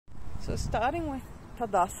So starting with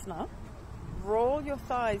Tadasana, roll your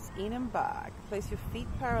thighs in and back, place your feet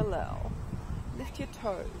parallel, lift your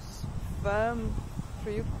toes, firm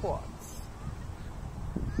through your quads,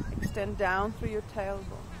 extend down through your tailbone,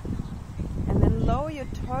 and then lower your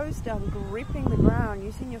toes down, gripping the ground,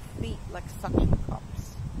 using your feet like suction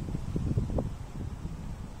cups.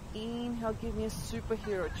 Inhale, give me a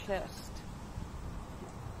superhero chest.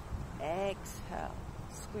 Exhale,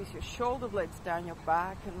 squeeze your shoulder blades down your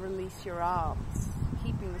back and release your arms,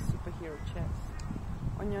 keeping the superhero chest.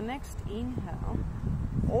 On your next inhale,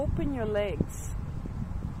 open your legs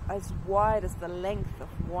as wide as the length of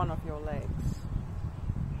one of your legs.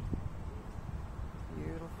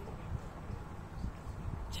 Beautiful.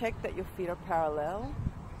 Check that your feet are parallel.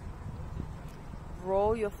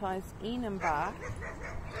 Roll your thighs in and back.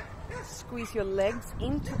 Squeeze your legs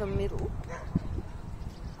into the middle.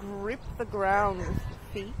 Grip the ground with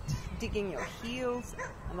your feet, digging your heels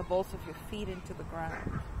and the balls of your feet into the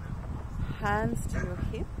ground. Hands to your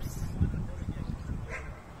hips.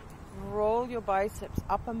 Roll your biceps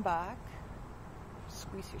up and back.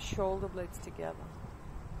 Squeeze your shoulder blades together.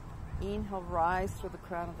 Inhale, rise through the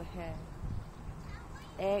crown of the head.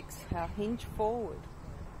 Exhale, hinge forward,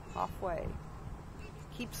 halfway.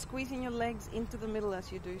 Keep squeezing your legs into the middle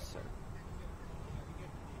as you do so.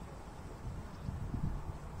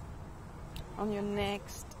 On your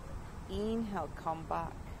next inhale, come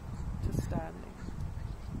back to standing.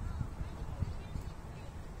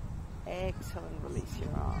 Exhale and release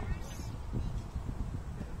your arms.